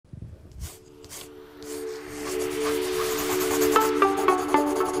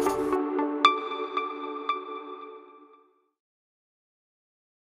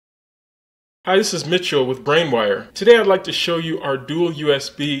Hi, this is Mitchell with BrainWire. Today I'd like to show you our dual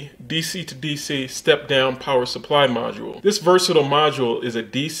USB DC to DC step-down power supply module. This versatile module is a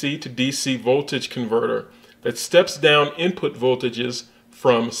DC to DC voltage converter that steps down input voltages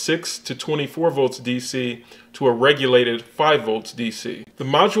from 6 to 24 volts DC to a regulated 5 volts DC. The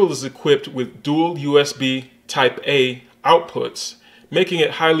module is equipped with dual USB Type A outputs, making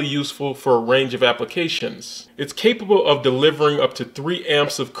it highly useful for a range of applications. It's capable of delivering up to 3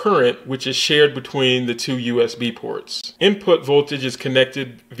 amps of current, which is shared between the two USB ports. Input voltage is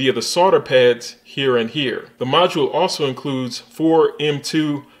connected via the solder pads here and here. The module also includes 4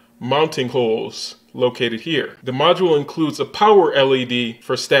 M2 mounting holes located here. The module includes a power LED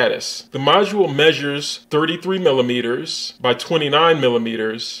for status. The module measures 33 millimeters by 29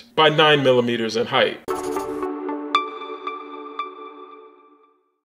 millimeters by 9 millimeters in height.